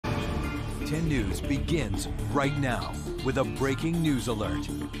10 News begins right now with a breaking news alert.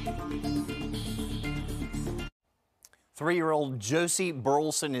 3-year-old Josie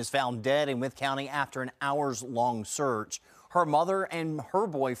Burleson is found dead in Wythe County after an hours-long search. Her mother and her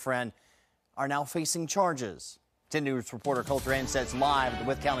boyfriend are now facing charges. 10 News reporter Coulter Anstedt's live at the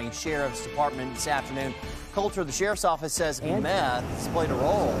Wythe County Sheriff's Department this afternoon. Coulter, the Sheriff's Office says meth has played a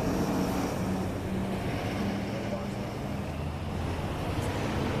role.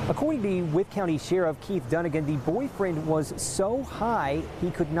 According to Wythe County Sheriff Keith Dunnigan, the boyfriend was so high he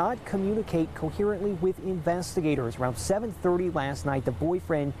could not communicate coherently with investigators. Around 7:30 last night, the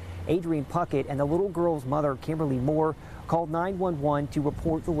boyfriend, Adrian Puckett, and the little girl's mother, Kimberly Moore, called 911 to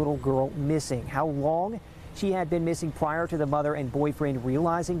report the little girl missing. How long she had been missing prior to the mother and boyfriend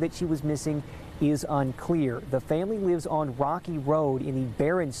realizing that she was missing is unclear. The family lives on Rocky Road in the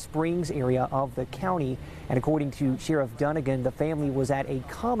Barron Springs area of the county, and according to Sheriff Dunnigan, the family was at a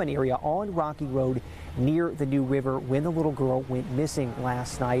common area on Rocky Road near the New River when the little girl went missing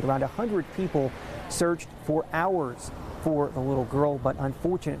last night. Around 100 people searched for hours for the little girl, but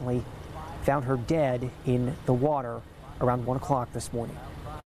unfortunately found her dead in the water around 1 o'clock this morning.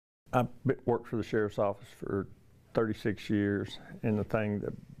 I've worked for the Sheriff's Office for 36 years, and the thing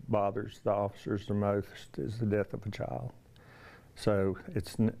that bothers the officers the most is the death of a child. So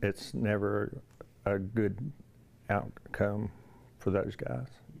it's never a good outcome for those guys.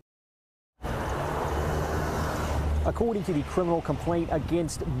 According to the criminal complaint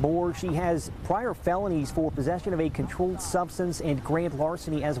against Moore, she has prior felonies for possession of a controlled substance and grand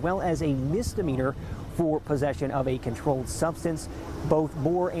larceny, as well as a misdemeanor for possession of a controlled substance. Both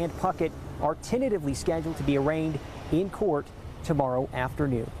Moore and Puckett are tentatively scheduled to be arraigned in court tomorrow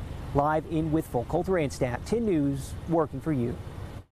afternoon. Live in Wytheville, Coulter Anstett, 10 News, working for you.